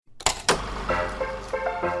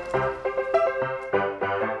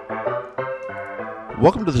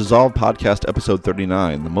Welcome to the Dissolve Podcast, episode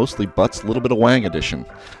 39, the mostly butts, little bit of Wang edition.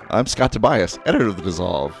 I'm Scott Tobias, editor of the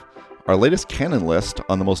Dissolve. Our latest canon list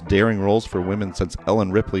on the most daring roles for women since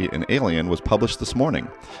Ellen Ripley in Alien was published this morning.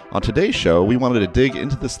 On today's show, we wanted to dig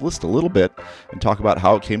into this list a little bit and talk about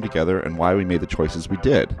how it came together and why we made the choices we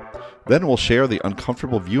did. Then we'll share the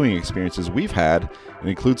uncomfortable viewing experiences we've had and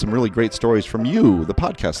include some really great stories from you, the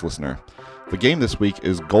podcast listener. The game this week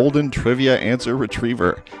is Golden Trivia Answer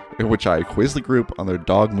Retriever, in which I quiz the group on their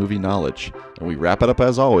dog movie knowledge. And we wrap it up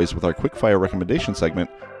as always with our quickfire recommendation segment,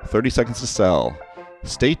 30 Seconds to Sell.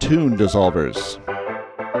 Stay tuned, Dissolvers.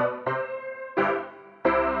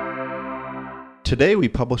 Today we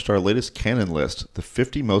published our latest canon list, the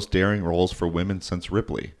 50 most daring roles for women since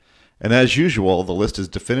Ripley. And as usual, the list is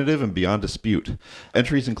definitive and beyond dispute.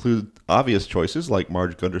 Entries include obvious choices like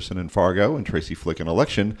Marge Gunderson in Fargo and Tracy Flick in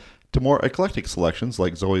Election, to more eclectic selections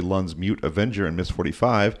like Zoe Lund's Mute Avenger in Miss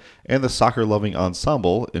 45 and the soccer-loving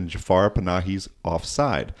ensemble in Jafar Panahi's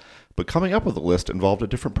Offside. But coming up with the list involved a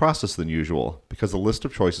different process than usual because the list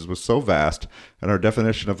of choices was so vast and our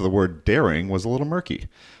definition of the word daring was a little murky.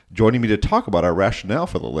 Joining me to talk about our rationale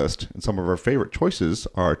for the list and some of our favorite choices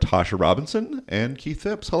are Tasha Robinson and Keith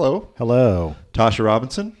Phipps. Hello. Hello. Tasha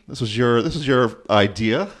Robinson, this is your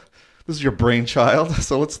idea. This is your brainchild.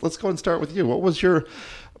 So let's go and start with you. What was your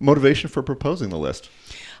motivation for proposing the list?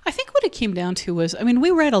 I think what it came down to was, we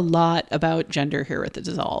write a lot about gender here at the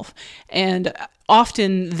Dissolve, and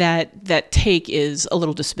often that take is a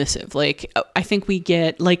little dismissive. Like, I think we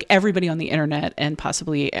get, like everybody on the internet and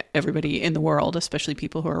possibly everybody in the world, especially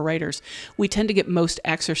people who are writers, we tend to get most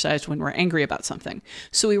exercised when we're angry about something.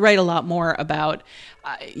 So we write a lot more about,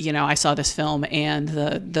 I saw this film and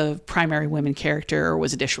the primary women character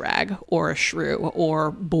was a dish rag or a shrew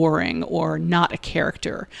or boring or not a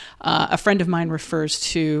character. A friend of mine refers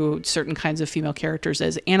to certain kinds of female characters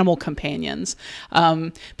as animal companions,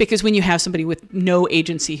 because when you have somebody with no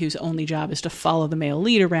agency whose only job is to follow the male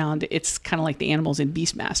lead around, it's kind of like the animals in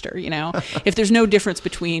Beastmaster, If there's no difference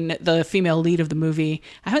between the female lead of the movie,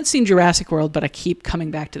 I haven't seen Jurassic World, but I keep coming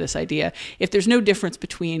back to this idea. If there's no difference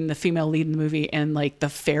between the female lead in the movie and like the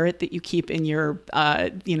ferret that you keep in your,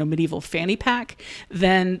 medieval fanny pack,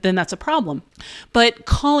 then that's a problem. But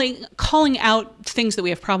calling out things that we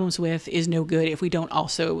have problems with is no good if we don't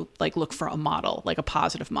also look for a model, like a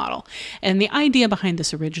positive model. And the idea behind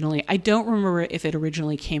this originally, I don't remember if it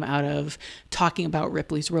originally came out of talking about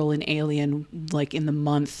Ripley's role in Alien, in the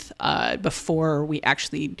month before we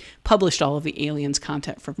actually published all of the Aliens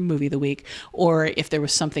content for Movie of the Week, or if there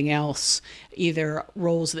was something else, either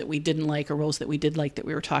roles that we didn't like or roles that we did like that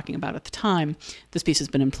we were talking about at the time. This piece has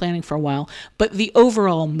been in planning for a while, but the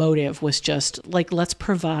overall motive was just let's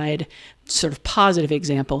provide sort of positive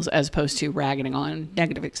examples as opposed to ragging on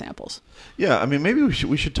negative examples. Yeah, maybe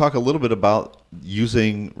we should talk a little bit about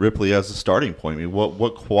using Ripley as a starting point.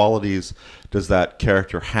 What qualities does that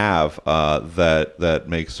character have that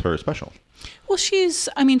makes her special? Well, she's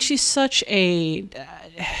such a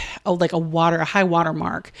high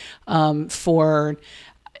watermark for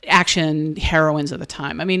action heroines of the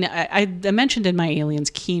time. I mentioned in my Aliens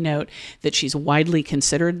keynote that she's widely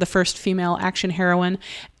considered the first female action heroine,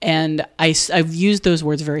 and I've used those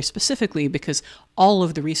words very specifically because all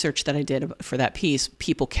of the research that I did for that piece,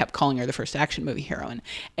 people kept calling her the first action movie heroine.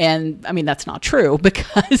 And that's not true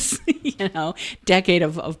because, decade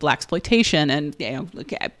of blaxploitation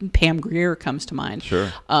and, Pam Grier comes to mind.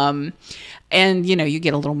 Sure. And, you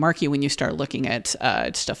get a little murky when you start looking at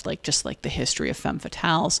stuff like the history of femme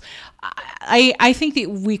fatales. I think that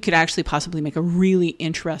we could actually possibly make a really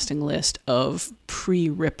interesting list of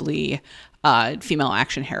pre-Ripley female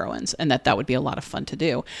action heroines, and that would be a lot of fun to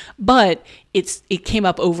do. But it came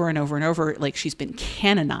up over and over and over, she's been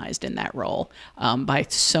canonized in that role by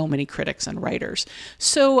so many critics and writers.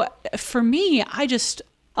 So for me,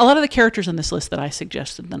 a lot of the characters on this list that I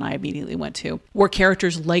suggested and I immediately went to were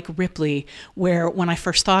characters like Ripley, where when I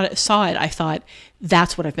first saw it, I thought,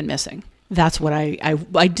 that's what I've been missing. That's what I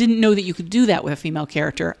didn't know that you could do that with a female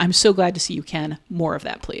character. I'm so glad to see you can. More of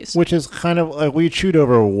that, please. Which is kind of, we chewed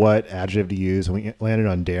over what adjective to use, and we landed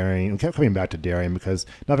on daring. We kept coming back to daring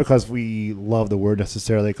not because we love the word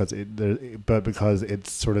necessarily, but because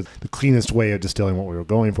it's sort of the cleanest way of distilling what we were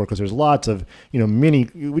going for. Because there's lots of, we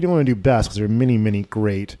didn't want to do best because there are many, many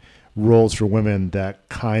great roles for women that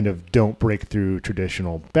kind of don't break through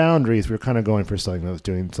traditional boundaries. We were kind of going for something that was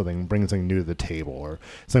doing something, bringing something new to the table, or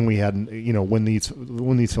something we hadn't, when these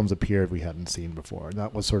films appeared, we hadn't seen before. And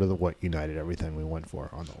that was sort of what united everything we went for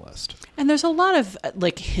on the list. And there's a lot of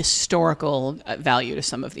historical value to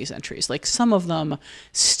some of these entries. Like some of them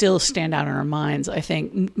still stand out in our minds. I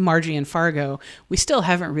think Margie and Fargo, we still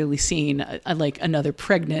haven't really seen another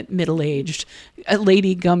pregnant, middle-aged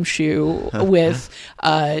lady gumshoe with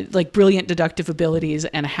brilliant deductive abilities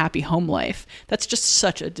and a happy home life. That's just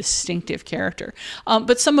such a distinctive character.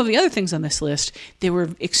 But some of the other things on this list, they were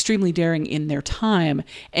extremely daring in their time.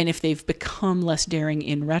 And if they've become less daring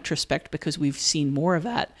in retrospect because we've seen more of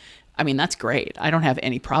that, I mean, that's great. I don't have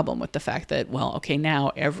any problem with the fact that,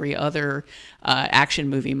 now every other action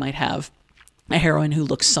movie might have a heroine who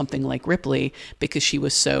looks something like Ripley because she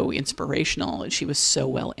was so inspirational and she was so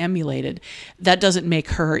well emulated. That doesn't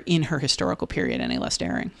make her in her historical period any less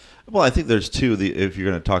daring. Well, I think there's two. If you're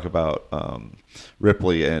going to talk about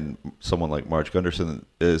Ripley and someone like Marge Gunderson,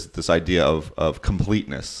 is this idea of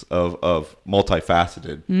completeness, of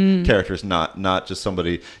multifaceted characters, not just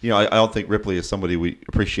somebody. I don't think Ripley is somebody we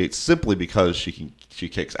appreciate simply because she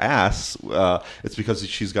kicks ass. It's because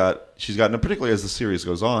she's got, and particularly as the series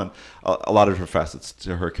goes on, a lot of different facets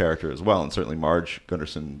to her character as well, and certainly Marge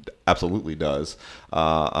Gunderson absolutely does.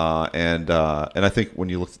 And I think when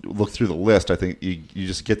you look through the list, I think you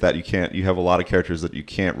just get that you have a lot of characters that you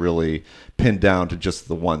can't really pin down to just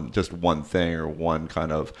one thing or one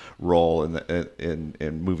kind of role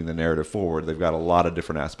in moving the narrative forward. They've got a lot of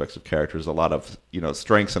different aspects of characters, a lot of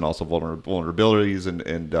strengths and also vulnerabilities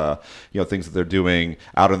and things that they're doing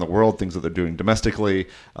out in the world, things that they're doing domestically.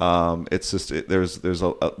 It's just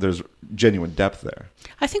there's genuine depth there.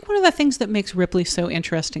 I think one of the things that makes Ripley so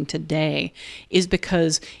interesting today is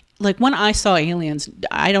because when I saw Aliens,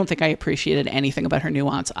 I don't think I appreciated anything about her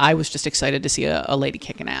nuance. I was just excited to see a lady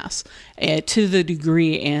kicking ass to the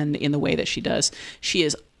degree and in the way that she does. She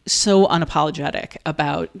is so unapologetic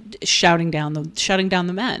about shouting down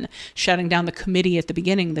the men, shouting down the committee at the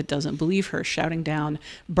beginning that doesn't believe her, shouting down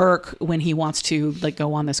Burke when he wants to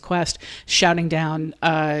go on this quest, shouting down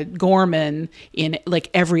Gorman in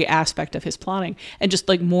every aspect of his plotting, and just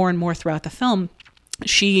more and more throughout the film.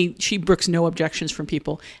 She brooks no objections from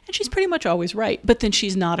people, and she's pretty much always right. But then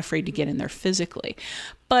she's not afraid to get in there physically.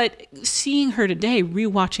 But seeing her today,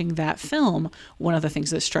 rewatching that film, one of the things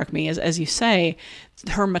that struck me is, as you say,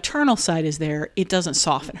 her maternal side is there. It doesn't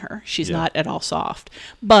soften her. She's not at all soft.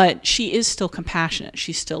 But she is still compassionate.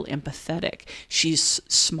 She's still empathetic. She's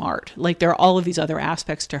smart. There are all of these other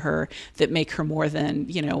aspects to her that make her more than,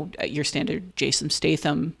 your standard Jason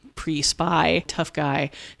Statham pre-spy tough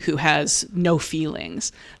guy who has no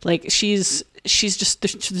feelings. She's just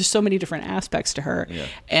there's so many different aspects to her,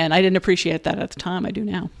 and I didn't appreciate that at the time. I do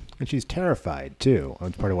now. And she's terrified too.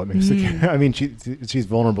 That's part of what makes the character. I mean, she's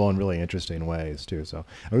vulnerable in really interesting ways too. So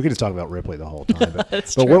we could just talk about Ripley the whole time. But,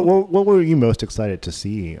 That's but true. what were you most excited to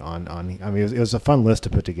see on? I mean, it was a fun list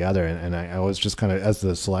to put together, and I was just kind of, as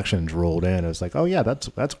the selections rolled in, I was like, oh yeah,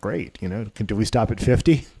 that's great. Do we stop at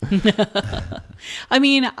 50? I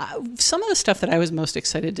mean, some of the stuff that I was most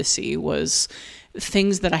excited to see was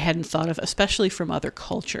things that I hadn't thought of, especially from other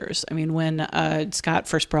cultures. I mean, when Scott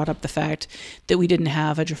first brought up the fact that we didn't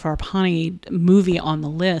have a Jafar Panahi movie on the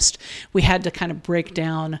list, we had to kind of break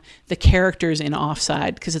down the characters in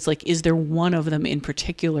Offside, because it's is there one of them in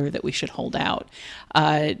particular that we should hold out?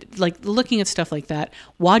 Looking at stuff like that,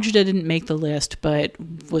 Wajda didn't make the list, but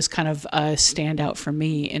was kind of a standout for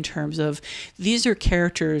me in terms of these are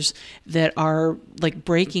characters that are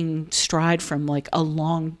breaking stride from a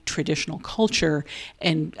long traditional culture,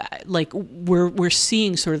 and we're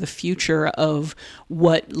seeing sort of the future of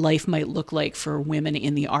what life might look like for women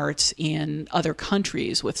in the arts in other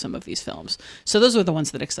countries with some of these films. So those were the ones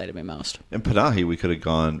that excited me most. In Panahi, we could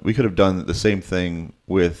have done the same thing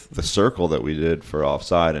with The Circle that we did for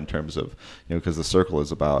Offside, in terms of, because The Circle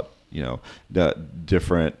is about,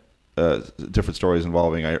 different stories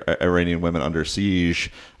involving Iranian women under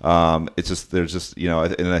siege. It's just, there's just,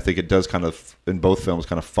 and I think it does kind of, in both films,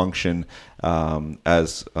 kind of function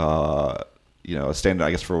as a standard,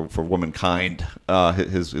 I guess, for womankind,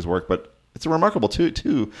 his work. But it's remarkable too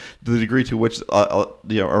to the degree to which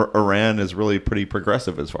Iran is really pretty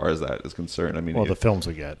progressive as far as that is concerned. I mean, the films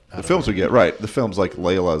we get, right? The films like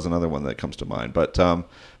Layla is another one that comes to mind, but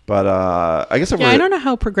I guess I don't know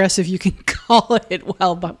how progressive you can call it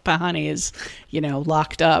while Pahani is,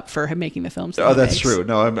 locked up for making the films. Oh, that's true.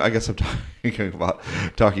 No, I guess I'm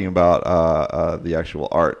talking about the actual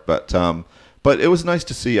art, but it was nice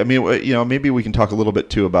to see. I mean, maybe we can talk a little bit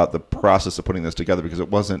too about the process of putting this together, because it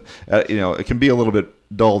wasn't, it can be a little bit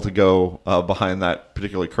dull to go behind that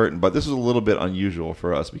particular curtain, but this is a little bit unusual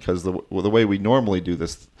for us because the way we normally do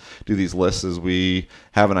these lists is we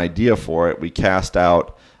have an idea for it, we cast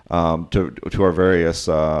out to our various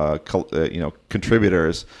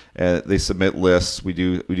contributors, and they submit lists. We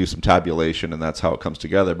do some tabulation, and that's how it comes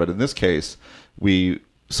together. But in this case, we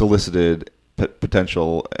solicited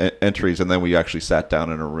potential entries, and then we actually sat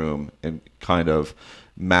down in a room and kind of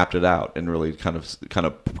mapped it out and really kind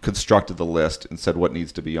of constructed the list and said what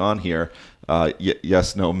needs to be on here.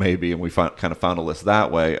 Yes, no, maybe, and we kind of found a list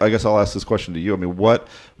that way. I guess I'll ask this question to you. I mean, what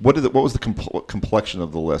was the complexion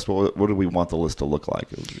of the list? What do we want the list to look like?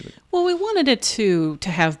 Well, we wanted it to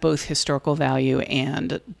have both historical value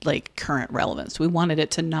and like current relevance. We wanted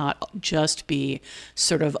it to not just be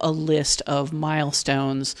sort of a list of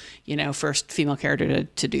milestones, first female character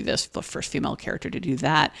to do this, first female character to do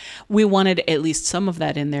that. We wanted at least some of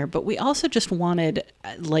that in there, but we also just wanted,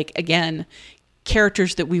 again,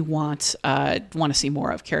 characters that we want to see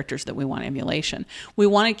more of, characters that we want emulation. We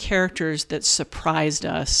wanted characters that surprised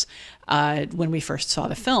us when we first saw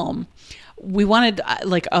the film. We wanted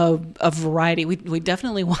a variety. We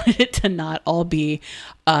definitely wanted it to not all be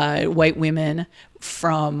white women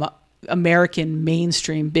from American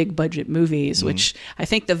mainstream big budget movies, which I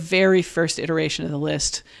think the very first iteration of the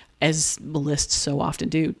list, as lists so often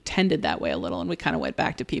do, tended that way a little. And we kind of went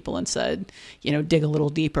back to people and said, dig a little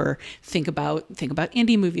deeper, think about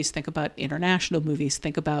indie movies, think about international movies,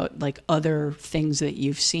 think about other things that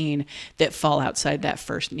you've seen that fall outside that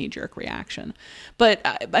first knee-jerk reaction. But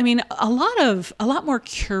I mean, a lot more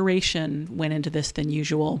curation went into this than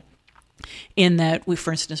usual. In that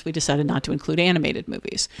for instance, we decided not to include animated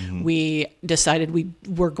movies. Mm-hmm. We decided we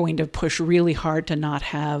were going to push really hard to not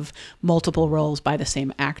have multiple roles by the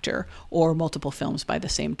same actor or multiple films by the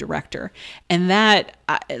same director. And that,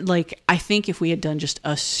 I think if we had done just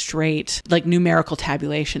a straight, numerical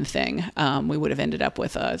tabulation thing, we would have ended up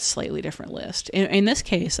with a slightly different list. In this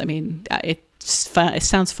case, I mean, it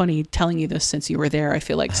sounds funny telling you this since you were there. I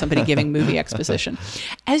feel like somebody giving movie exposition.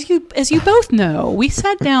 As you both know, we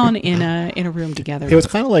sat down in a room together. It was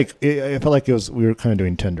kind of like I felt like we were kind of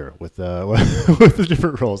doing Tinder with with the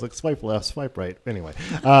different roles, like swipe left, swipe right. Anyway,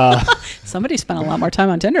 somebody spent a lot more time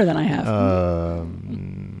on Tinder than I have.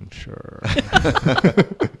 Sure.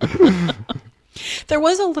 There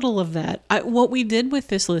was a little of that. What we did with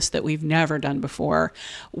this list that we've never done before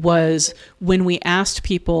was when we asked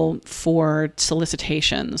people for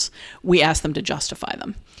solicitations, we asked them to justify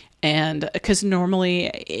them. And because normally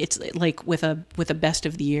it's like with a best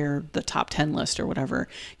of the year, the top 10 list or whatever,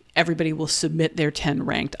 everybody will submit their 10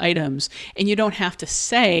 ranked items, and you don't have to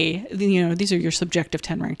say, these are your subjective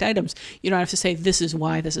 10 ranked items. You don't have to say, this is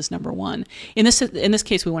why this is number one. In this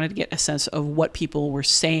case, we wanted to get a sense of what people were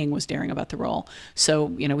saying was daring about the role. So,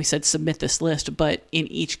 we said, submit this list, but in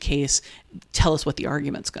each case, tell us what the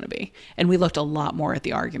argument's going to be. And we looked a lot more at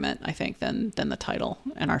the argument, I think, than the title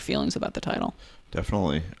and our feelings about the title.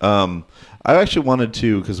 Definitely. I actually wanted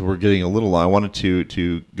to, because we're getting a little long, I wanted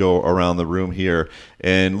to go around the room here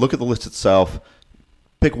and look at the list itself.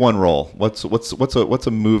 Pick one role. What's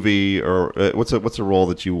a movie or what's a role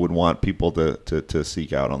that you would want people to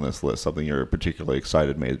seek out on this list? Something you're particularly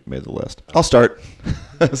excited made the list. I'll start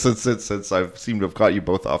since I seem to have caught you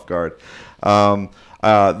both off guard. The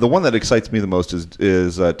one that excites me the most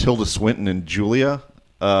is Tilda Swinton in Julia.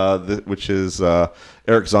 Which is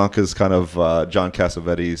Eric Zonka's kind of John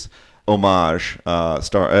Cassavetes homage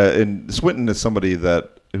star. And Swinton is somebody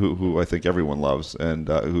that who I think everyone loves, and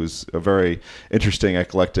who's a very interesting,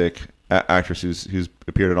 eclectic actress who's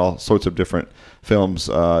appeared in all sorts of different films,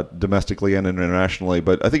 domestically and internationally.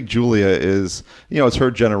 But I think Julia is, it's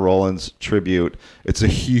her Jenna Rollins tribute. It's a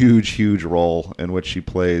huge role in which she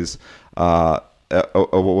plays an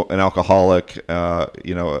alcoholic,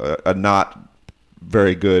 a not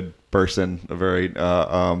very good person, a very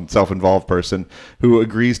self-involved person who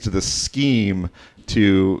agrees to this scheme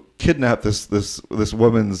to kidnap this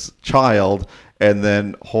woman's child and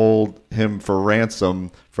then hold him for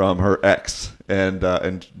ransom from her ex and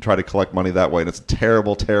try to collect money that way. And it's a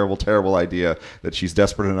terrible idea that she's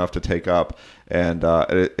desperate enough to take up. And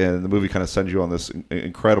the movie kind of sends you on this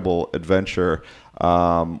incredible adventure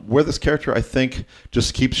where this character, I think,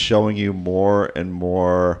 just keeps showing you more and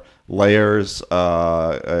more layers,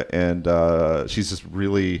 and she's just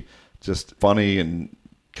really just funny and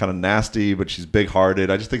kind of nasty, but she's big-hearted.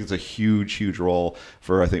 I just think it's a huge role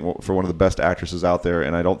for one of the best actresses out there,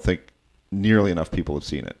 and I don't think nearly enough people have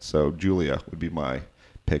seen it. So Julia would be my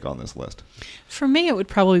pick on this list? For me, it would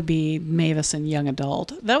probably be Mavis and Young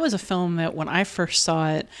Adult. That was a film that when I first saw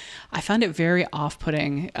it, I found it very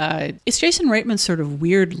off-putting. It's Jason Reitman's sort of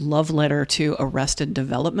weird love letter to Arrested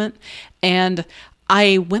Development, and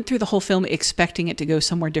I went through the whole film expecting it to go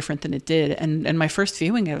somewhere different than it did. And my first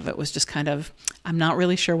viewing of it was just kind of, I'm not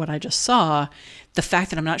really sure what I just saw. The fact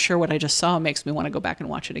that I'm not sure what I just saw makes me want to go back and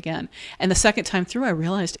watch it again. And the second time through, I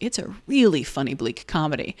realized it's a really funny, bleak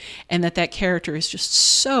comedy. And that character is just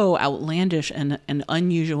so outlandish and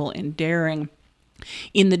unusual and daring,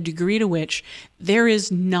 in the degree to which there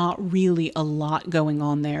is not really a lot going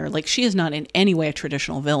on there. Like, she is not in any way a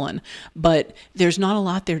traditional villain, but there's not a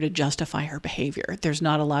lot there to justify her behavior. There's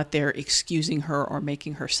not a lot there excusing her or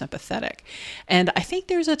making her sympathetic. And I think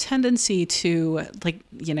there's a tendency to, like,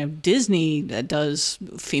 Disney does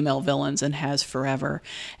female villains and has forever.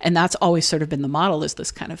 And that's always sort of been the model, is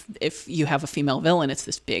this kind of, if you have a female villain, it's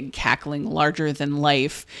this big cackling, larger than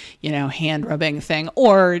life, hand rubbing thing,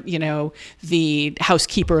 or, the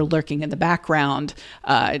housekeeper lurking in the background,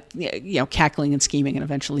 cackling and scheming and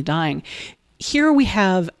eventually dying. Here we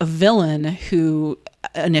have a villain who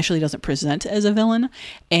initially doesn't present as a villain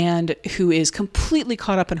and who is completely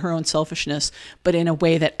caught up in her own selfishness, but in a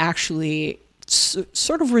way that actually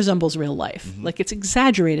sort of resembles real life. Mm-hmm. Like, it's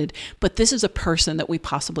exaggerated, but this is a person that we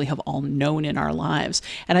possibly have all known in our lives.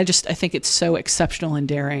 And I think it's so exceptional and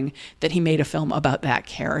daring that he made a film about that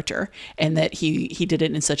character, and that he did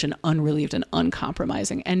it in such an unrelieved and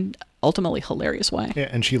uncompromising and ultimately hilarious way. Yeah,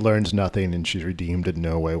 and she learns nothing, and she's redeemed in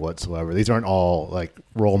no way whatsoever. These aren't all like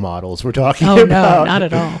role models we're talking about. No, not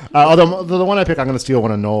at all. Although the one I pick, I'm going to steal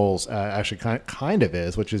one of Noel's. Actually, kind of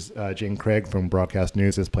is, which is Jane Craig from Broadcast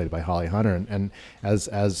News, is played by Holly Hunter, and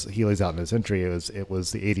as he lays out in his entry, it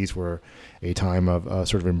was the 80s were a time of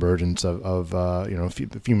sort of emergence of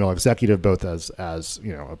the female executive, both as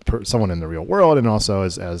someone in the real world, and also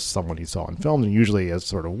as someone he saw in film, and usually as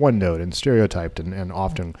sort of one note and stereotyped and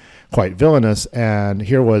often quite villainous. And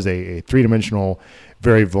here was a three-dimensional,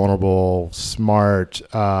 very vulnerable, smart,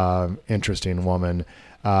 interesting woman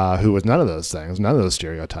who was none of those things, none of those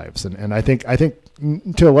stereotypes. And I think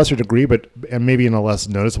to a lesser degree, and maybe in a less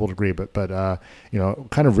noticeable degree, but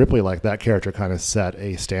kind of Ripley, like that character, kind of set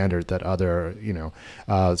a standard that other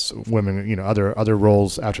women, other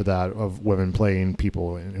roles after that of women playing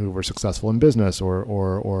people who were successful in business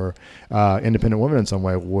or independent women in some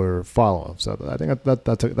way were follow. So I think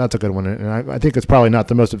that's a good one, and I think it's probably not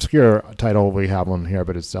the most obscure title we have on here,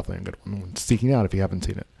 but it's definitely a good one. Seeking Out, if you haven't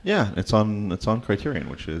seen it. Yeah, it's on Criterion,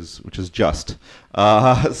 which is just.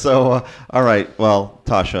 All right. Well,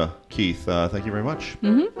 Tasha, Keith, thank you very much.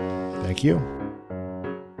 Mm-hmm. Thank you.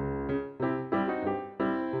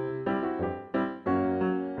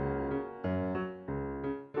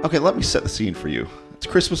 Okay, let me set the scene for you. It's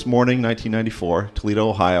Christmas morning, 1994, Toledo,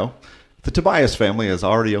 Ohio. The Tobias family has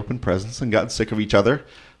already opened presents and gotten sick of each other,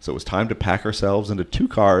 so it was time to pack ourselves into 2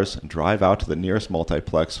 cars and drive out to the nearest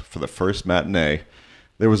multiplex for the first matinee.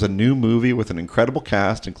 There was a new movie with an incredible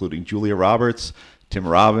cast, including Julia Roberts, Tim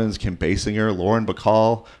Robbins, Kim Basinger, Lauren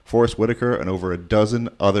Bacall, Forrest Whitaker, and over a dozen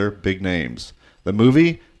other big names. The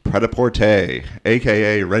movie, Pret-a-Porter,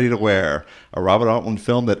 a.k.a. Ready to Wear, a Robert Altman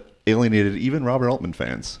film that alienated even Robert Altman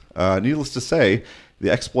fans. Needless to say,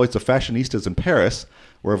 the exploits of fashionistas in Paris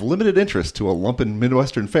were of limited interest to a lumpen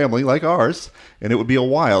Midwestern family like ours, and it would be a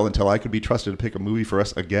while until I could be trusted to pick a movie for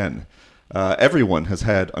us again. Everyone has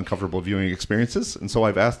had uncomfortable viewing experiences, and so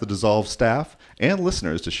I've asked the Dissolve staff and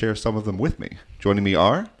listeners to share some of them with me. Joining me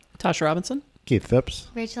are Tasha Robinson, Keith Phipps,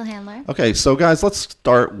 Rachel Handler. Okay, so guys, let's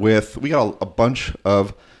start with, we got a bunch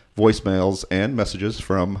of voicemails and messages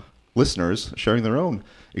from listeners sharing their own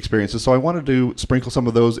experiences, so I wanted to sprinkle some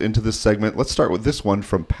of those into this segment. Let's start with this one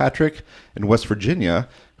from Patrick in West Virginia,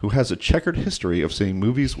 who has a checkered history of seeing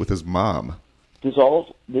movies with his mom.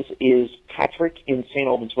 Dissolve, this is Patrick in St.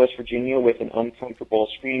 Albans, West Virginia, with an uncomfortable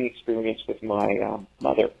screening experience with my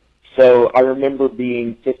mother. So I remember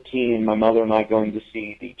being 15 and my mother and I going to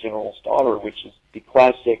see The General's Daughter, which is the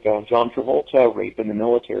classic John Travolta rape in the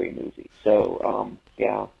military movie. So,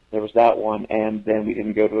 there was that one, and then we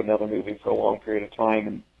didn't go to another movie for a long period of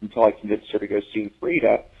time until I convinced her to go see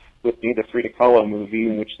Frida with me, the Frida Kahlo movie,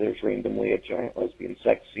 in which there's randomly a giant lesbian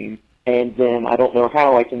sex scene. And then I don't know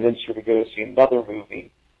how I convinced her to go see another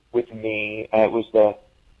movie with me. It was the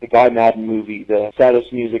Guy Madden movie, The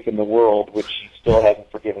Saddest Music in the World, which she still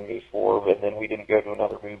hasn't forgiven me for. And then we didn't go to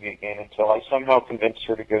another movie again until I somehow convinced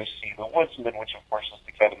her to go see The Woodsman, which of course is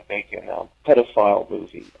the Kevin Bacon pedophile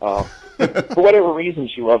movie. For whatever reason,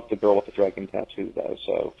 she loved The Girl with the Dragon Tattoo, though,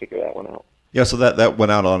 so figure that one out. Yeah, so that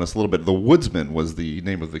went out on us a little bit. The Woodsman was the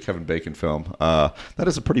name of the Kevin Bacon film. That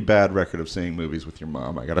is a pretty bad record of seeing movies with your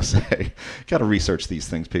mom, I gotta say. Gotta research these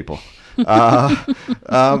things, people. But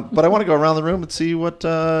I want to go around the room and see what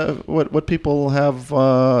people have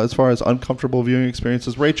as far as uncomfortable viewing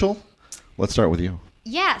experiences. Rachel, let's start with you.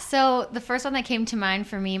 Yeah, so the first one that came to mind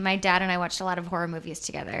for me, my dad and I watched a lot of horror movies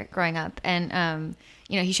together growing up, and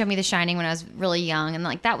he showed me The Shining when I was really young, and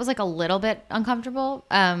like that was like a little bit uncomfortable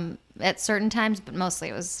at certain times, but mostly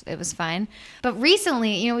it was fine. But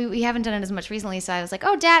recently, we haven't done it as much recently, so I was like,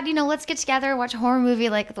 oh, Dad, let's get together, watch a horror movie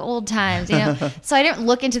like the old times, So I didn't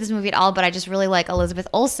look into this movie at all, but I just really like Elizabeth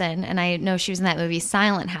Olsen, and I know she was in that movie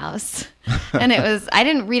Silent House. And I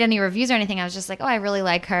didn't read any reviews or anything. I was just like, oh, I really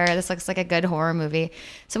like her. This looks like a good horror movie.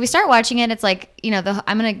 So we start watching it. It's like,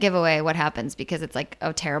 I'm going to give away what happens because it's like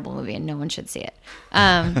a terrible movie and no one should see it.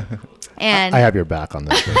 And I have your back on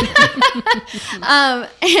this.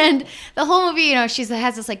 and the whole movie, she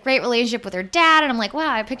has this like great relationship with her dad. And I'm like,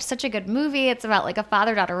 wow, I picked such a good movie. It's about like a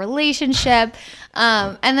father-daughter relationship.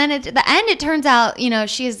 And then at the end, it turns out,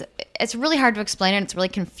 it's really hard to explain it. It's really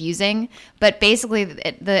confusing. But basically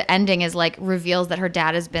the ending is like reveals that her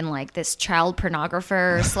dad has been like this child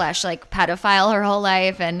pornographer / like pedophile her whole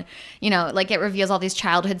life. And, like it reveals all these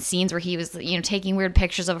childhood scenes where he was, taking weird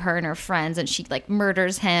pictures of her and her friends and she like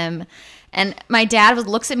murders him. And my dad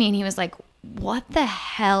looks at me and he was like, what the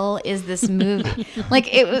hell is this movie?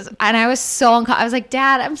 Like it was, and I was so uncomfortable. I was like,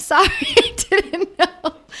 Dad, I'm sorry. I didn't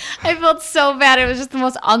know. I felt so bad. It was just the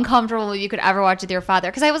most uncomfortable movie you could ever watch with your father.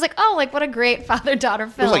 Because I was like, oh, like what a great father-daughter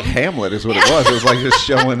film. It was like Hamlet is what it was. It was like just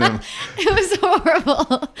showing him. It was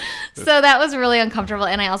horrible. So that was really uncomfortable.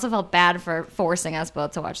 And I also felt bad for forcing us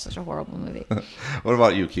both to watch such a horrible movie. What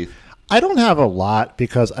about you, Keith? I don't have a lot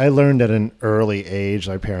because I learned at an early age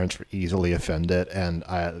my parents were easily offended, and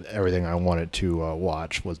everything I wanted to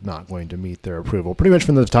watch was not going to meet their approval. Pretty much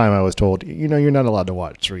from the time I was told, you're not allowed to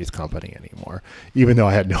watch Three's Company anymore, even though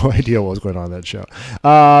I had no idea what was going on in that show.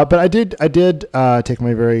 But I did take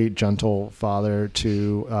my very gentle father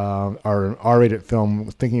to our R-rated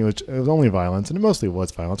film, thinking it was only violence, and it mostly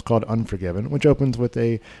was violence, called Unforgiven, which opens with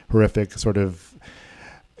a horrific sort of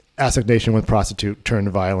assignation with prostitute turned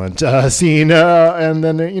violent scene, and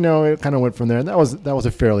then it kind of went from there. And that was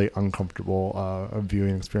a fairly uncomfortable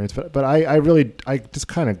viewing experience. But I just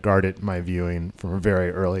kind of guarded my viewing from a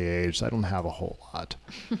very early age. So I don't have a whole lot.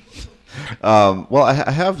 Well, I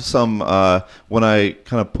have some, when I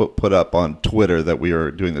kind of put up on Twitter that we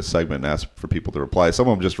are doing this segment and asked for people to reply, some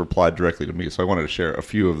of them just replied directly to me, so I wanted to share a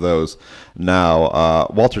few of those now.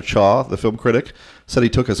 Walter Chaw, the film critic, said he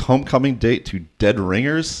took his homecoming date to Dead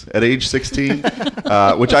Ringers at age 16,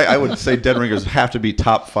 which I would say Dead Ringers have to be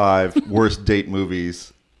top 5 worst date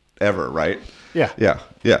movies ever, right? Yeah.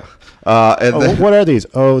 And what are these?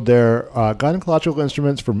 Oh, they're gynecological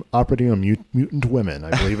instruments from operating on mutant women,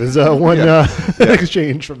 I believe, is one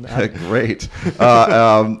exchange from that. Great.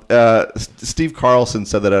 Steve Carlson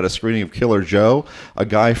said that at a screening of Killer Joe, a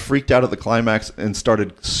guy freaked out at the climax and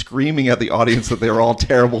started screaming at the audience that they were all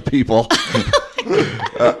terrible people.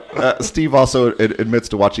 Steve also admits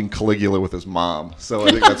to watching Caligula with his mom, so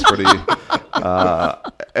I think that's pretty.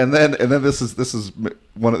 And then this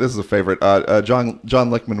is a favorite. John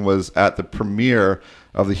Lichtman was at the premiere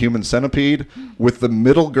of The Human Centipede with the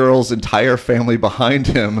middle girl's entire family behind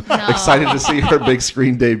him, excited to see her big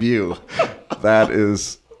screen debut. That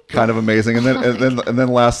is kind of amazing. And then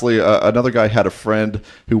lastly, another guy had a friend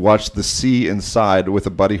who watched The Sea Inside with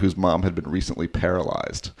a buddy whose mom had been recently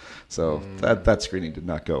paralyzed. So that screening did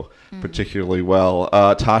not go particularly well.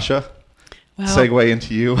 Tasha, segue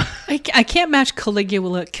into you. I can't match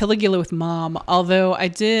Caligula with Mom, although I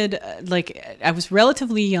did, I was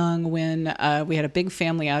relatively young when we had a big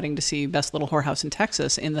family outing to see Best Little Whorehouse in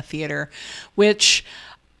Texas in the theater, which...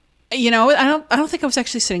 I don't think I was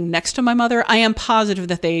actually sitting next to my mother. I am positive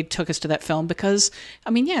that they took us to that film because,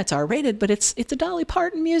 it's R-rated, but it's a Dolly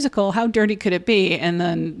Parton musical. How dirty could it be? And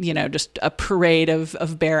then, just a parade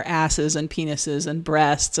of bare asses and penises and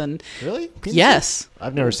breasts and really? Penises? Yes.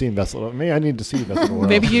 I've never seen Best Little. Maybe I need to see Best Little.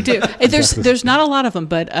 Maybe you do. There's not a lot of them,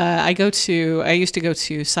 but I used to go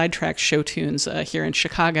to Sidetrack Show Tunes here in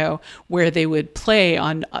Chicago where they would play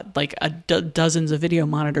on dozens of video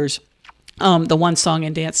monitors the one song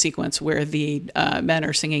and dance sequence where the men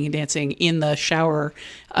are singing and dancing in the shower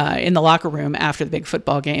in the locker room after the big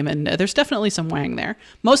football game. And there's definitely some Wang there.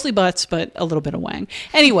 Mostly butts, but a little bit of Wang.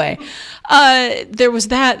 Anyway, there was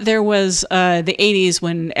that. There was the 80s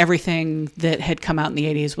when everything that had come out in the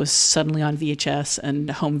 80s was suddenly on VHS and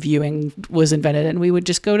home viewing was invented. And we would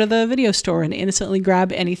just go to the video store and innocently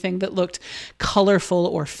grab anything that looked colorful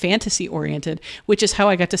or fantasy oriented, which is how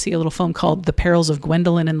I got to see a little film called The Perils of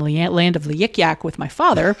Gwendolyn and the Land of the Yik Yak with my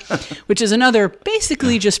father, which is another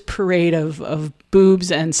basically just parade of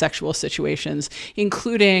boobs and sexual situations,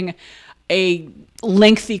 including a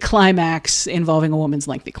lengthy climax involving a woman's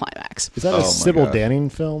lengthy climax. Is that a Sybil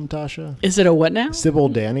Danning film, Tasha? Is it a what now? Sybil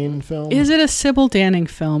Danning film? Is it a Sybil Danning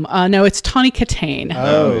film? No, it's Tawny Katane.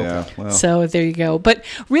 Oh, yeah. Well. So there you go. But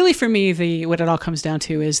really for me, what it all comes down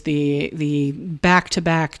to is the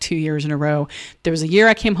back-to-back 2 years in a row. There was a year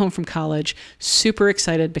I came home from college, super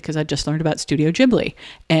excited because I just learned about Studio Ghibli.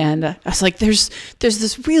 And I was like, there's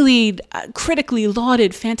this really critically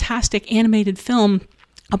lauded, fantastic animated film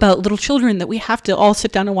about little children that we have to all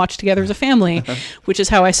sit down and watch together as a family, which is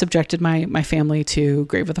how I subjected my family to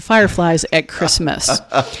Grave of the Fireflies at Christmas.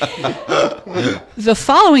 The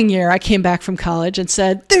following year, I came back from college and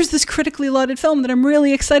said, there's this critically lauded film that I'm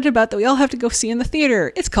really excited about that we all have to go see in the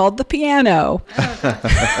theater. It's called The Piano.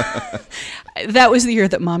 That was the year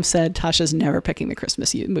that Mom said, Tasha's never picking the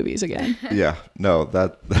Christmas movies again. Yeah, no,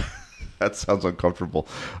 that sounds uncomfortable.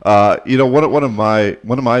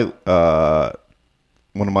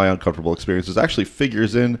 One of my uncomfortable experiences actually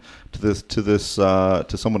figures in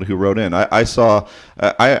to someone who wrote in.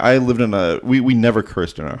 I lived in we never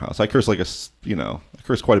cursed in our house. I curse I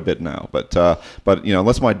curse quite a bit now, but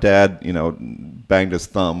unless my dad banged his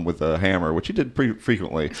thumb with a hammer, which he did pretty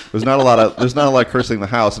frequently, there's not a lot of cursing in the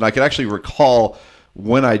house. And I can actually recall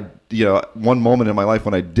when one moment in my life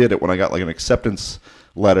when I did it, when I got like an acceptance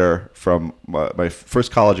letter from my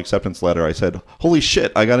first college acceptance letter. I said, "Holy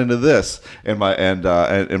shit, I got into this," and my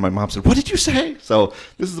mom said, "What did you say?" So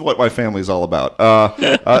this is what my family is all about.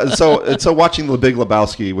 So watching The Big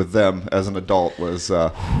Lebowski with them as an adult was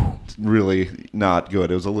really not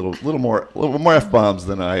good. It was a little more F-bombs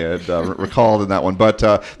than I had recalled in that one. But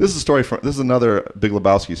this is another Big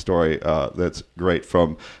Lebowski story that's great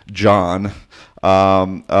from John.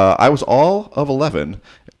 I was all of 11.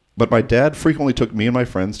 But my dad frequently took me and my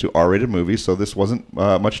friends to R-rated movies, so this wasn't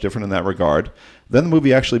much different in that regard. Then the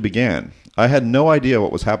movie actually began. I had no idea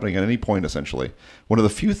what was happening at any point, essentially. One of the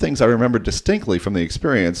few things I remember distinctly from the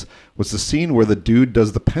experience was the scene where the dude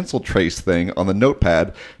does the pencil trace thing on the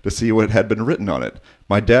notepad to see what had been written on it.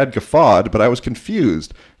 My dad guffawed, but I was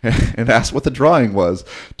confused and asked what the drawing was,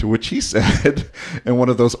 to which he said, in one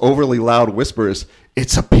of those overly loud whispers,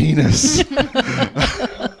 "It's a penis."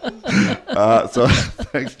 So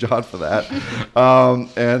thanks, John, for that.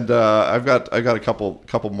 I've got a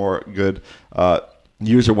couple more good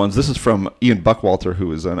user ones. This is from Ian Buckwalter,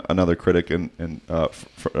 who is another critic and a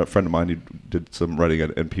friend of mine who did some writing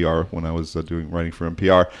at NPR when I was doing writing for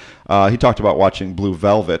NPR. He talked about watching Blue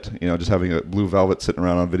Velvet, just having a Blue Velvet sitting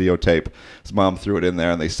around on videotape. His mom threw it in there,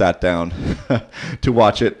 and they sat down to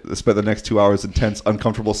watch it. They spent the next 2 hours in tense,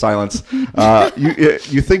 uncomfortable silence.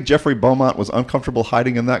 You think Jeffrey Beaumont was uncomfortable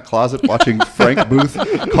hiding in that closet watching Frank Booth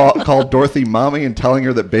call Dorothy mommy and telling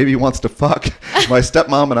her that baby wants to fuck? My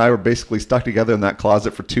stepmom and I were basically stuck together in that closet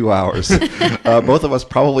for 2 hours. Both of us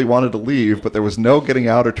probably wanted to leave, but there was no getting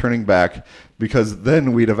out or turning back, because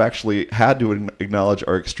then we'd have actually had to acknowledge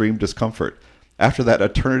our extreme discomfort. After that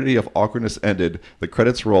eternity of awkwardness ended, the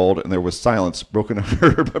credits rolled, and there was silence broken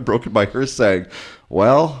by her saying,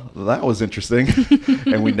 "Well, that was interesting,"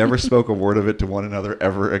 and we never spoke a word of it to one another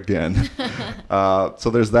ever again. So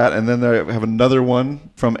there's that, and then I have another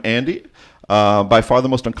one from Andy. By far the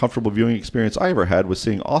most uncomfortable viewing experience I ever had was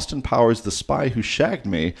seeing Austin Powers' The Spy Who Shagged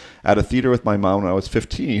Me at a theater with my mom when I was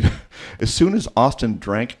 15. As soon as Austin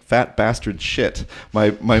drank fat bastard shit,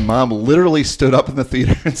 my mom literally stood up in the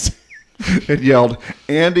theater and yelled,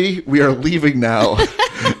 "Andy, we are leaving now."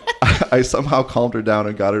 I somehow calmed her down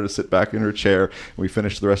and got her to sit back in her chair. We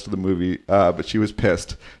finished the rest of the movie, but she was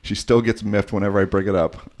pissed. She still gets miffed whenever I bring it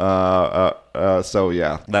up. So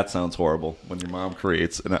yeah, that sounds horrible when your mom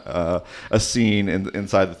creates a scene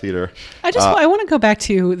inside the theater. I want to go back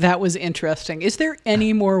to that was interesting. Is there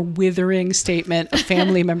any more withering statement a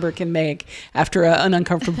family member can make after an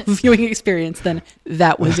uncomfortable viewing experience than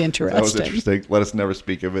that was interesting? That was interesting. Let us never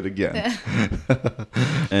speak of it again.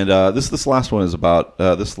 And this last one is about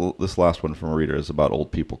this last one from a reader is about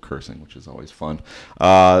old people cursing, which is always fun.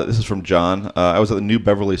 This is from John. I was at the New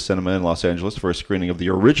Beverly Cinema in Los Angeles for a screening of the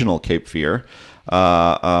original Cape Fear.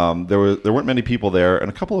 There weren't many people there, and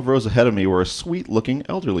a couple of rows ahead of me were a sweet-looking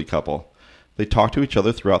elderly couple. They talked to each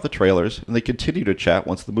other throughout the trailers, and they continued to chat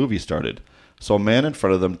once the movie started. So a man in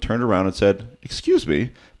front of them turned around and said, "Excuse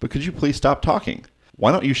me, but could you please stop talking?"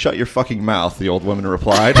 "Why don't you shut your fucking mouth?" the old woman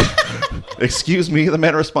replied. "Excuse me," the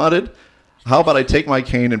man responded. "How about I take my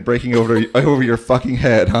cane and breaking over your fucking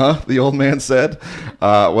head, huh?" the old man said.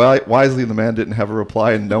 Wisely, the man didn't have a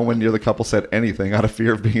reply, and no one near the couple said anything out of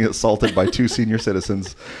fear of being assaulted by two senior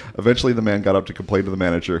citizens. Eventually, the man got up to complain to the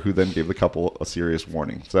manager, who then gave the couple a serious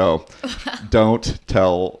warning. So, don't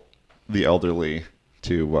tell the elderly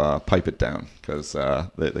to pipe it down, because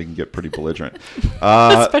they can get pretty belligerent.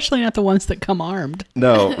 Especially not the ones that come armed.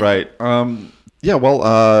 No, right. And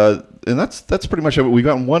that's pretty much it. We've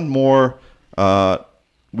got one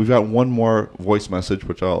more voice message,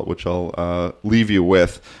 which I'll leave you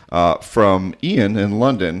with, from Ian in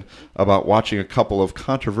London about watching a couple of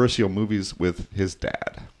controversial movies with his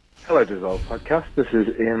dad. Hello, Dissolve Podcast. This is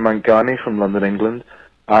Ian Mangani from London, England.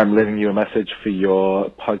 I'm leaving you a message for your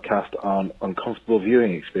podcast on uncomfortable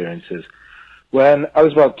viewing experiences. When I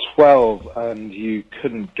was about 12 and you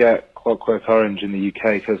couldn't get Clockwork Orange in the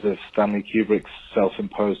UK because of Stanley Kubrick's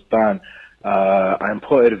self-imposed ban, I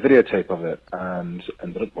imported a videotape of it and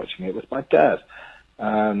ended up watching it with my dad.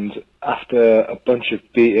 And after a bunch of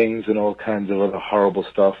beatings and all kinds of other horrible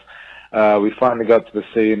stuff, we finally got to the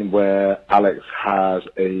scene where Alex has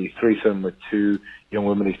a threesome with two young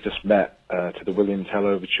women he's just met to the William Tell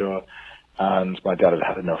overture. And my dad had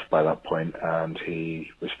had enough by that point, and he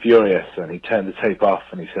was furious, and he turned the tape off,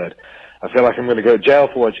 and he said, "I feel like I'm going to go to jail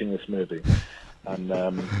for watching this movie." And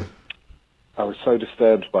I was so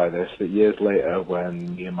disturbed by this that years later,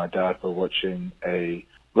 when me and my dad were watching a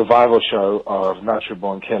revival show of Natural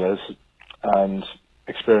Born Killers and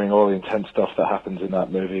experiencing all the intense stuff that happens in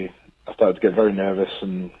that movie, I started to get very nervous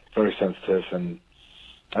and very sensitive, and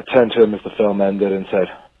I turned to him as the film ended and said,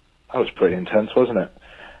 "That was pretty intense, wasn't it?"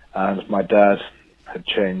 And my dad had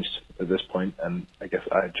changed at this point, and I guess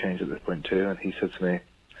I had changed at this point too, and he said to me,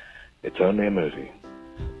 "It's only a movie."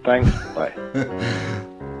 Thanks, bye.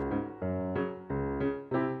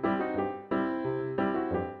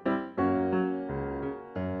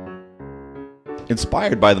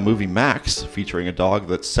 Inspired by the movie Max, featuring a dog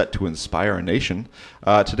that's set to inspire a nation,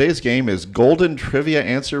 today's game is Golden Trivia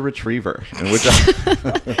Answer Retriever, in which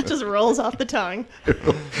Just rolls off the tongue.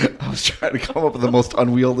 I was trying to come up with the most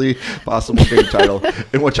unwieldy possible game title,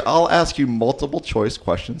 in which I'll ask you multiple choice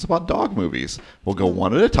questions about dog movies. We'll go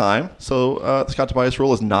one at a time, so the Scott Tobias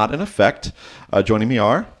rule is not in effect. Joining me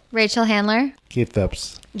are... Rachel Handler. Keith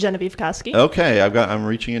Phipps. Genevieve Koski. Okay, I'm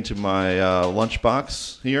reaching into my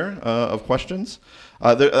lunchbox here of questions.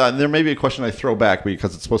 There may be a question I throw back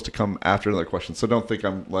because it's supposed to come after another question, so don't think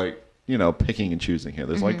I'm picking and choosing here.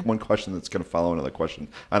 There's like one question that's going to follow another question.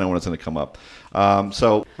 I know when it's going to come up.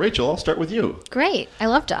 So Rachel, I'll start with you. Great. I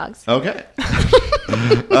love dogs. Okay.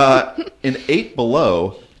 In 8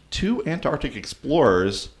 Below, 2 Antarctic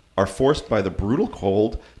explorers are forced by the brutal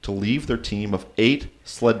cold to leave their team of 8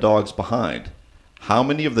 sled dogs behind. How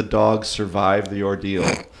many of the dogs survive the ordeal?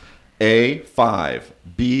 A, 5,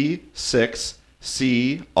 B, 6,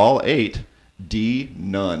 C, all 8, D,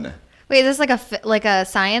 none. Wait, is this like a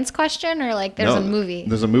science question, or like there's a movie?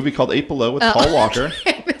 There's a movie called 8 Below with Paul Walker.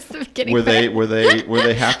 I missed the beginning where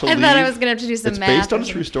they have to leave. I thought I was going to have to do some math. It's based on a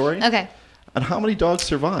true story. Okay. And how many dogs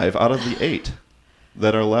survive out of the 8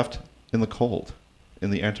 that are left in the cold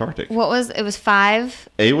in the Antarctic? It was 5.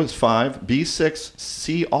 A was 5, B 6,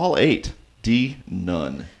 C all 8, D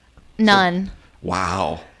none. None. So,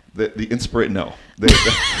 wow. The inspiration? No, no,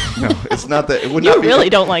 it's not that. It would You not be really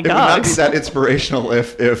that, don't like it dogs. It would not be that inspirational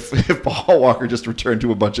if Paul Walker just returned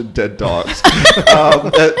to a bunch of dead dogs.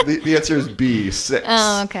 The answer is B, 6.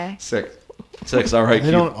 Oh, okay. 6. All right.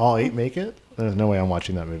 They don't all 8 make it? There's no way I'm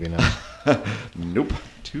watching that movie now. Nope.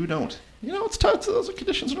 2 don't. It's tough. Those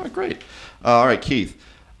conditions are not great. All right, Keith.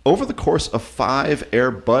 Over the course of 5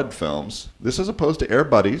 Air Bud films, this as opposed to Air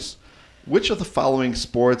Buddies, which of the following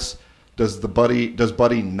sports does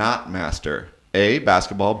Buddy not master? A,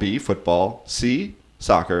 basketball, B, football, C,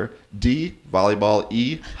 soccer, D, volleyball,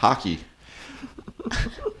 E, hockey.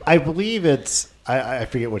 I believe it's, I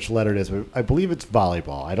forget which letter it is, but I believe it's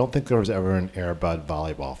volleyball. I don't think there was ever an Air Bud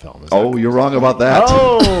volleyball film. You're wrong about that.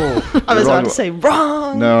 Oh! I was about to say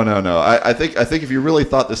wrong. No. I think if you really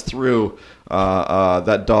thought this through,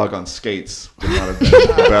 that dog on skates would not have been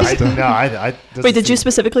the best. Wait, did you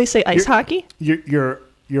specifically say ice hockey? You're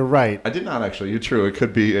You're right. I did not actually. You're true. It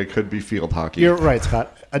could be field hockey. You're right,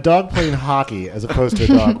 Scott. A dog playing hockey as opposed to a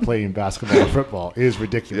dog playing basketball or football is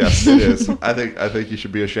ridiculous. Yes, it is. I think you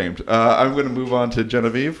should be ashamed. I'm going to move on to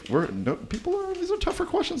Genevieve. These are tougher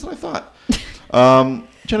questions than I thought.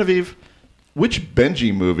 Genevieve, which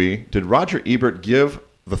Benji movie did Roger Ebert give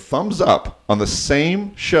the thumbs up on the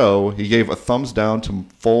same show he gave a thumbs down to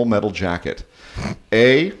Full Metal Jacket?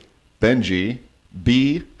 A, Benji.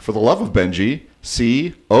 B, For the Love of Benji.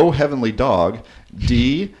 C, Oh Heavenly Dog.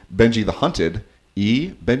 D, Benji the Hunted. E,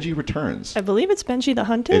 Benji Returns. I believe it's Benji the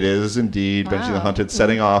Hunted. It is indeed Benji the Hunted,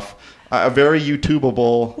 setting off a very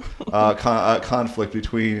YouTubeable conflict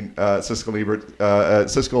between Siskel and Ebert.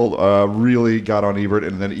 Siskel really got on Ebert,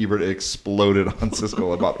 and then Ebert exploded on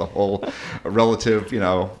Siskel about the whole relativity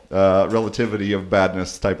of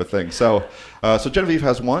badness type of thing. So Genevieve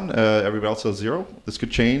has 1. Everybody else has 0. This could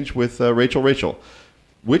change with Rachel. Rachel,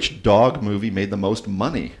 which dog movie made the most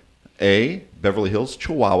money? A, Beverly Hills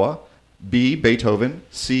Chihuahua. B, Beethoven.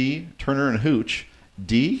 C, Turner and Hooch.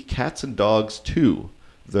 D, Cats and Dogs 2.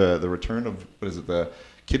 The return of, what is it, the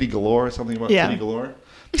Kitty Galore or something about Kitty Galore?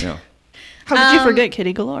 Yeah. How could you forget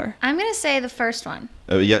Kitty Galore? I'm going to say the first one.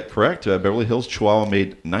 Yeah, correct. Beverly Hills Chihuahua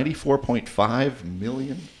made $94.5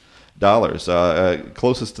 million.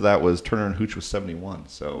 Closest to that was Turner and Hooch with 71.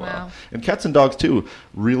 So, wow. And Cats and Dogs 2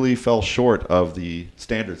 really fell short of the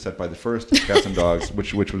standard set by the first Cats and Dogs,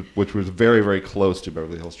 which was very, very close to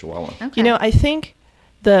Beverly Hills Chihuahua. Okay. You know, I think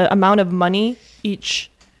the amount of money each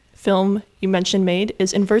film you mentioned made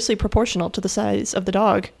is inversely proportional to the size of the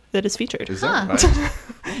dog that is featured. Is that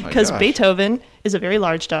right? Because Beethoven is a very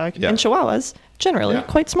large dog, and Chihuahuas generally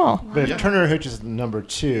quite small. But if Turner and Hooch is number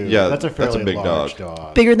 2, that's a fairly big large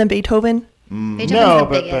dog. Bigger than Beethoven? Beethoven's No, the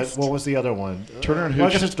but biggest. what was the other one? Turner and Well, I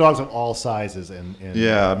Hooch. guess it's dogs of all sizes.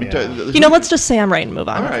 Yeah, I mean, You know, let's just say I'm right and move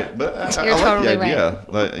on. all right, but I You're like totally the idea.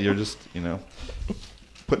 That you're just,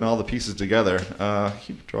 putting all the pieces together.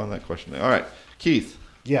 Keep drawing that question. All right, Keith.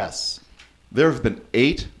 Yes. There have been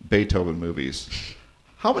 8 Beethoven movies.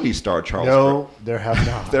 How many star Charles? No, there have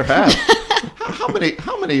not. There have. How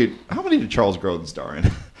many did Charles Grodin star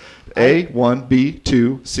in? A, 1, B,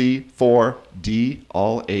 2, C, 4, D,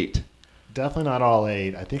 all 8. Definitely not all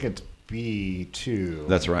 8. I think it's B2.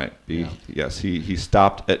 That's right. B. Yes, he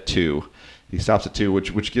stopped at 2. He stops at 2,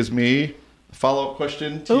 which gives me a follow-up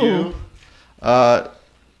question to you.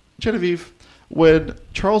 Genevieve, when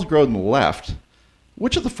Charles Grodin left,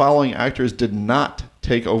 which of the following actors did not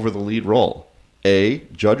take over the lead role? A,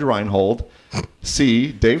 Judge Reinhold.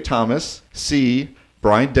 C, Dave Thomas. C,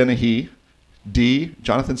 Brian Dennehy. D,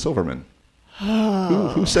 Jonathan Silverman.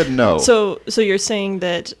 Who said no? So you're saying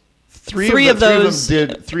that Three of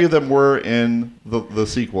them were in the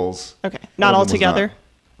sequels. Okay, not all One of them was together?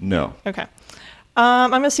 No. Okay. I'm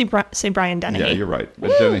going to say Brian Dennehy. Yeah, you're right.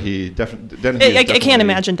 But Dennehy is I can't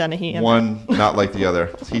imagine Dennehy. One not like the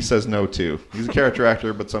other. He says no too. He's a character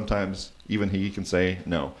actor, but sometimes even he can say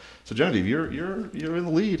no. So Genevieve, you're in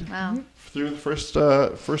the lead. Wow. Through the first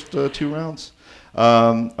 2 rounds.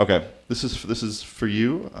 Okay, this is for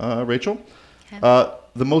you, Rachel. Okay.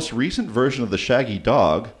 The most recent version of the Shaggy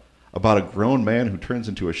Dog, about a grown man who turns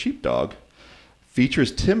into a sheepdog,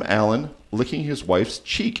 features Tim Allen licking his wife's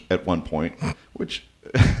cheek at one point, which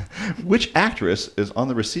actress is on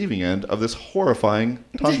the receiving end of this horrifying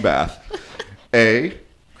tongue bath? A,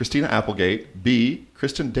 Christina Applegate. B,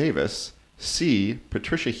 Kristen Davis. C,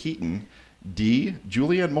 Patricia Heaton. D,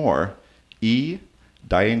 Julianne Moore. E,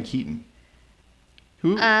 Diane Keaton.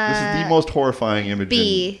 This is the most horrifying image.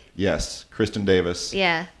 B. Yes, Kristen Davis.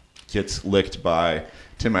 Yeah. Gets licked by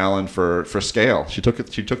Tim Allen for Scale. She took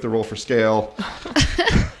the role for Scale.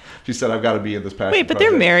 She said, "I've got to be in this passion Wait, but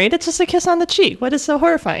project." they're married. It's just a kiss on the cheek. What is so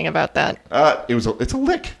horrifying about that? It's a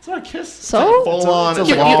lick. It's not a kiss. So? Full on. It's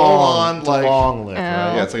a long, like long lip, Oh.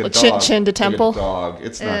 right? yeah, it's like a Chin- dog. chin to temple? Like a dog.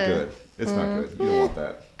 It's not good. It's not good. You don't want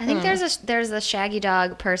that. I think there's a shaggy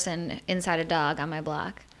dog person inside a dog on my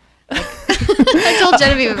block. Like, I told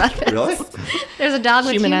Genevieve about this. Really? There's a dog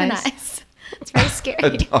with Human human eyes. eyes. It's very scary.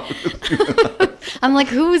 A dog with human eyes. I'm like,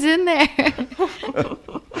 who's in there?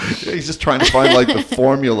 He's just trying to find like the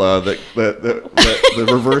formula the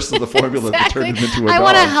reverse of the formula that turned him into a I dog.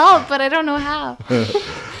 want to help, but I don't know how.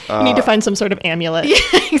 You need to find some sort of amulet. Yeah,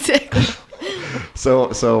 exactly. So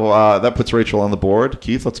that puts Rachel on the board.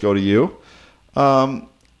 Keith, let's go to you.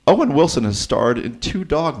 Owen Wilson has starred in 2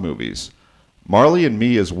 dog movies. Marley and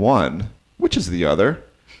Me is one. Which is the other?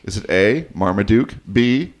 Is it A, Marmaduke,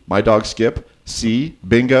 B, My Dog Skip, C,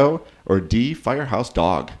 Bingo, or D, Firehouse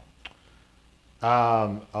Dog?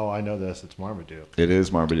 I know this. It's Marmaduke. It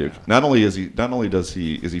is Marmaduke. Yeah. Not only is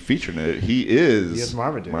he featured in it, he is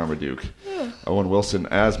Marmaduke. Yeah. Owen Wilson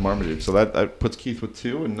as Marmaduke. So that puts Keith with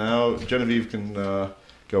 2, and now Genevieve can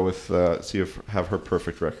go with have her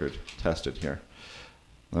perfect record tested here.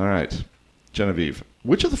 All right, Genevieve.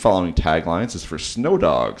 Which of the following taglines is for Snow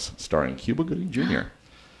Dogs, starring Cuba Gooding Jr.?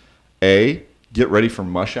 A. Get ready for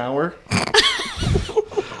mush hour.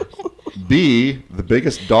 B. The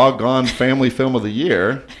biggest doggone family film of the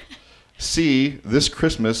year. C. This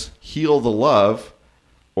Christmas, heal the love.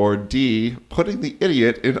 Or D. Putting the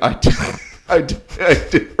idiot in I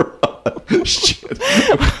did wrong. Shit.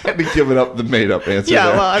 I had to give it up the made-up answer. Yeah,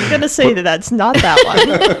 there. well, I'm going to say that's not that one.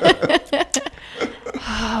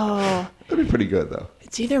 Oh. That'd be pretty good, though.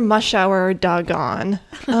 It's either mush hour or doggone.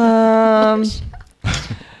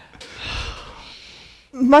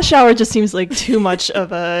 Mush hour just seems like too much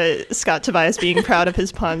of a Scott Tobias being proud of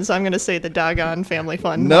his puns. So I'm going to say the doggone family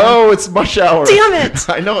fun. No, it's mush hour. Damn it.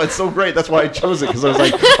 I know, it's so great. That's why I chose it, because I was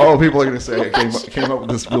like, oh, people are going to say I came up with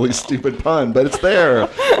this really stupid pun, but it's there.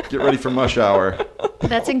 Get ready for mush hour.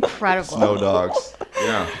 That's incredible. Snow Dogs.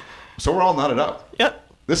 Yeah. So we're all knotted up. Yep.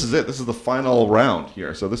 This is it. This is the final round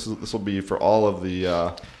here. So this will be for all of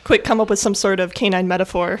the... Quick, come up with some sort of canine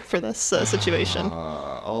metaphor for this situation.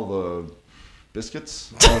 All the...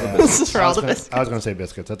 Biscuits? This is for all the biscuits. I was going to say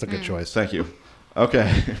biscuits. That's a good choice. Thank you. Okay.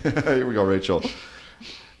 Here we go, Rachel.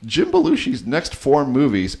 Jim Belushi's next 4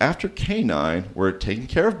 movies after K-9 were Taking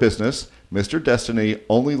Care of Business, Mr. Destiny,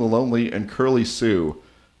 Only the Lonely, and Curly Sue.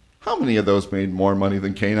 How many of those made more money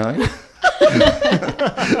than K-9?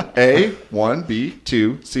 A, 1, B,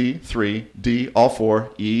 2, C, 3, D, all 4,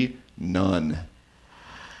 E, none.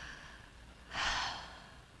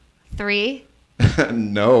 3.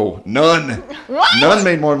 No, none. What? None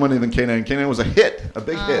made more money than K-9. K-9 was a hit, a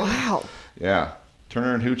big hit. Wow. Yeah.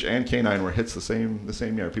 Turner and Hooch and K-9 were hits the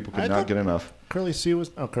same year. People could not get enough. Curly Sue was...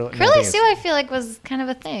 Oh, Curly Sue, I feel like, was kind of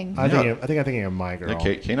a thing. I think I'm thinking of My Girl.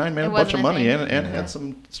 Yeah, K-9 made a bunch of money and had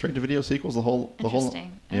some straight-to-video sequels. The whole.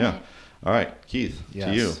 Yeah. All right, Keith,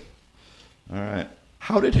 to you. All right.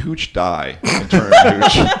 How did Hooch die in Turner and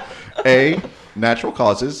Hooch? A, natural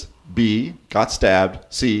causes. B, got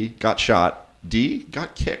stabbed. C, got shot. D,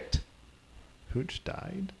 got kicked. Hooch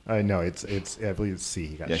died? No, it's. I believe it's C.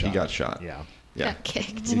 He got shot. Yeah, he got shot. Yeah. Got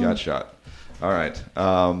kicked. He got shot. All right.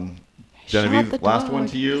 Genevieve, last one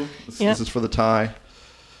to you. This is for the tie.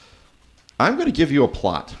 I'm going to give you a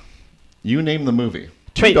plot. You name the movie.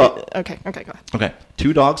 Okay, go ahead. Okay.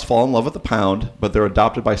 2 dogs fall in love with a pound, but they're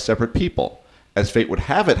adopted by separate people. As fate would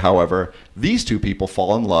have it, however, these 2 people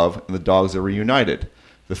fall in love and the dogs are reunited.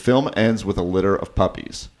 The film ends with a litter of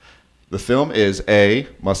puppies. The film is A,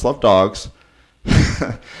 Must Love Dogs,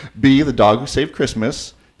 B, The Dog Who Saved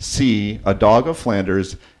Christmas, C, A Dog of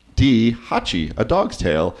Flanders, D, Hachi, A Dog's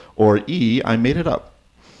Tale, or E, I Made It Up.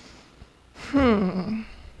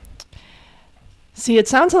 See, it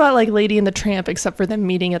sounds a lot like Lady and the Tramp, except for them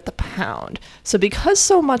meeting at the pound. So because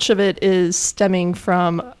so much of it is stemming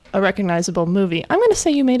from a recognizable movie, I'm going to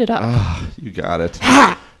say You Made It Up. Ah, you got it.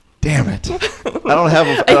 Damn it. I don't have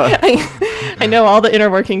I know all the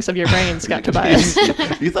inner workings of your brain, Scott Tobias.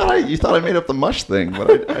 you thought I made up the mush thing,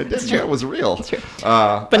 but I didn't. That was real. It's true.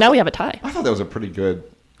 But now we have a tie. I thought that was a pretty good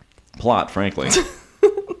plot, frankly.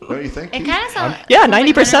 Don't you think? It kind of sounds. Yeah,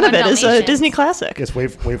 90% of it is a Disney classic. Just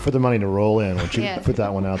wait for the money to roll in once you put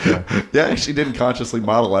that one out there. Yeah, I actually didn't consciously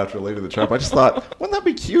model after Lady of the Tramp. I just thought, wouldn't that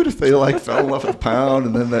be cute if they fell in love with a pound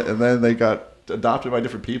and then they got adopted by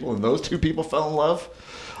different people and those 2 people fell in love?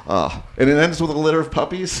 And it ends with a litter of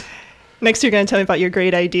puppies. Next, you're going to tell me about your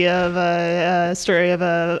great idea of a story of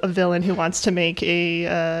a villain who wants to make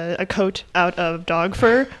a coat out of dog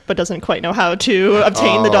fur, but doesn't quite know how to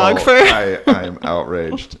obtain the dog fur. I am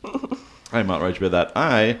outraged. I'm outraged by that.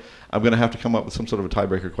 I'm going to have to come up with some sort of a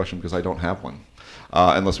tiebreaker question because I don't have one,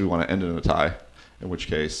 unless we want to end it in a tie, in which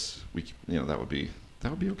case that would be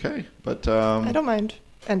okay. But I don't mind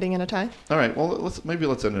ending in a tie. All right. Well, let's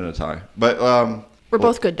end in a tie. But we're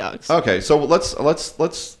both good dogs. Okay, so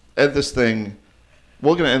let's end this thing.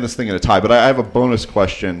 We're going to end this thing in a tie, but I have a bonus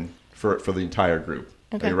question for the entire group.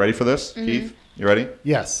 Okay. Are you ready for this, Keith? You ready?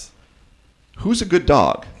 Yes. Who's a good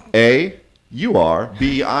dog? A, you are.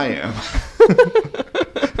 B, I am.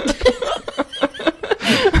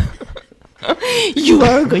 You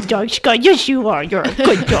are a good dog, Scott. Yes, you are. You're a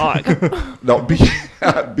good dog. No,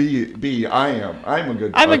 B, I am. I'm a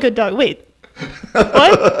good dog. I'm a good dog. Wait.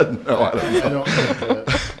 What? No, I don't know.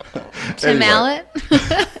 Tim Mallet?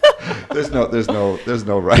 There's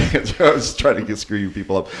no right answer. I was just trying to screw you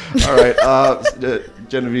people up. All right,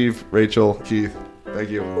 Genevieve, Rachel, Keith, thank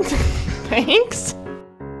you. Thanks.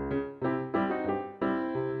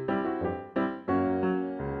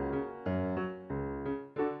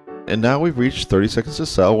 and now we've reached 30 seconds to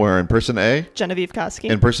sell, where in person A, Genevieve Koski.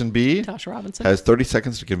 in person B, Tasha Robinson. has 30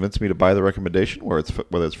 seconds to convince me to buy the recommendation,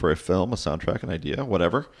 whether it's for a film, a soundtrack, an idea,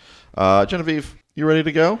 whatever. Genevieve, you ready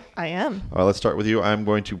to go? I am. All right, let's start with you. I'm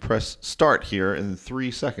going to press start here in 3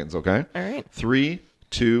 seconds, okay? All right. 3,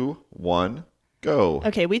 2, 1, go.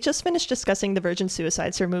 Okay, we just finished discussing The Virgin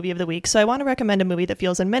Suicides for Movie of the Week, so I want to recommend a movie that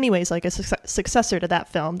feels in many ways like a successor to that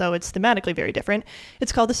film, though it's thematically very different.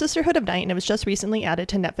 It's called The Sisterhood of Night, and it was just recently added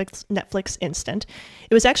to Netflix Instant.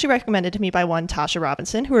 It was actually recommended to me by one Tasha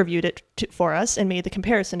Robinson, who reviewed it for us and made the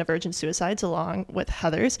comparison to Virgin Suicides along with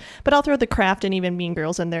Heather's, but I'll throw The Craft and even Mean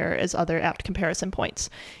Girls in there as other apt comparison points.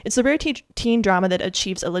 It's a rare teen drama that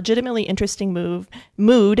achieves a legitimately interesting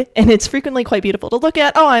mood, and it's frequently quite beautiful to look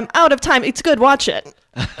at. Oh, I'm out of time. It's good. Watch it.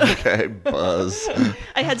 Okay, Buzz.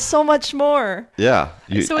 I had so much more. Yeah.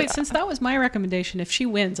 So wait, since that was my recommendation, if she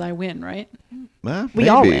wins, I win, right? We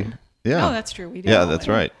all maybe. win. Yeah. Oh, that's true. We do. Yeah, all that's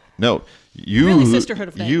win. right. No, you, Really, Sisterhood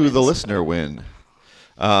of Night you, the wins. listener, win.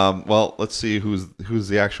 Well, let's see who's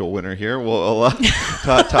the actual winner here. Well,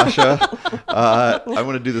 Tasha, I'm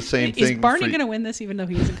going to do the same thing. Is Barney going to win this, even though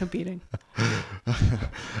he isn't competing?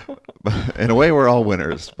 In a way, we're all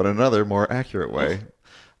winners, but in another, more accurate way,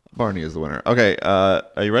 Barney is the winner. Okay, are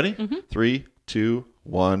you ready? Mm-hmm. 3, 2,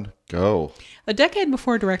 1, go. A decade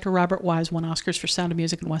before director Robert Wise won Oscars for Sound of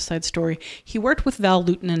Music and West Side Story, he worked with Val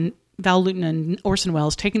Lewton and Orson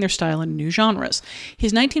Welles, taking their style into new genres.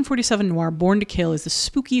 His 1947 noir Born to Kill is the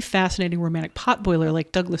spooky, fascinating, romantic potboiler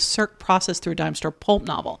like Douglas Sirk processed through a dime store pulp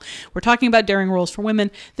novel. We're talking about daring roles for women.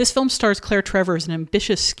 This film stars Claire Trevor as an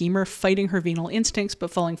ambitious schemer fighting her venal instincts but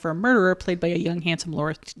falling for a murderer played by a young, handsome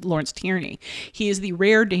Lawrence Tierney. He is the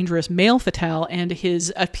rare, dangerous male fatale, and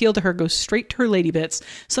his appeal to her goes straight to her lady bits,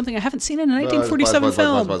 something I havenn't seen in a 1947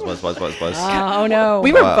 film. Buzz. Oh, no.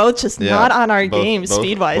 We were both just Yeah, not on our both- game both-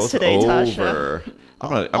 speed-wise both today, Tasha. over.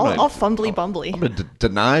 I'm All fumbly bumbly. I'm going to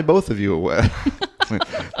deny both of you away.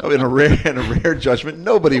 in a rare judgment,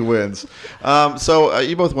 nobody wins. So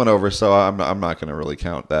you both went over, so I'm not going to really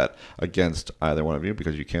count that against either one of you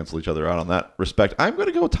because you cancel each other out on that respect. I'm going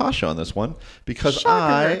to go with Tasha on this one because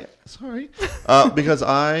because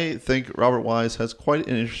I think Robert Wise has quite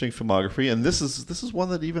an interesting filmography, and this is one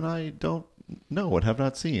that even I don't know and have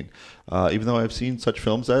not seen, even though I've seen such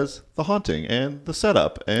films as The Haunting and The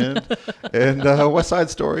Setup and West Side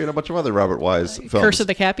Story and a bunch of other Robert Wise films. Curse of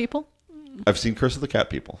the Cat People? I've seen Curse of the Cat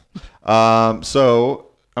People. So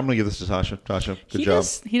I'm going to give this to Tasha. Tasha, good job.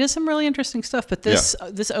 He does some really interesting stuff, but this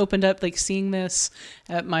opened up, like seeing this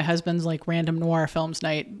at my husband's like random noir films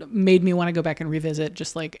night made me want to go back and revisit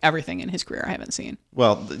just like everything in his career I haven't seen.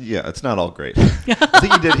 Well, yeah, it's not all great. I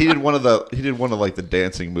think he did one of like the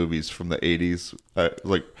dancing movies from the 80s.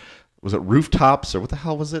 Like, was it Rooftops or what the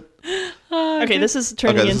hell was it? Okay, this is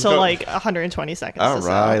turning this is into go- like 120 seconds. All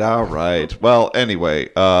right. Well, anyway,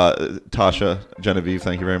 Tasha, Genevieve,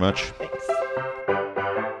 thank you very much. Thanks.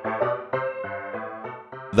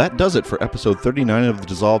 That does it for episode 39 of the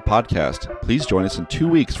Dissolve podcast. Please join us in 2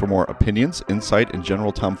 weeks for more opinions, insight, and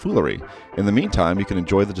general tomfoolery. In the meantime, you can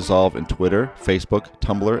enjoy the Dissolve in Twitter, Facebook,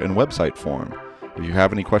 Tumblr, and website form. If you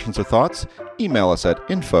have any questions or thoughts, email us at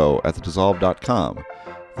info@thedissolve.com.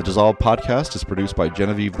 The Dissolve podcast is produced by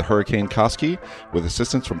Genevieve the Hurricane Koski with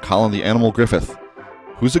assistance from Colin the Animal Griffith.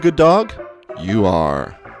 Who's a good dog? You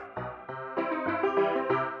are.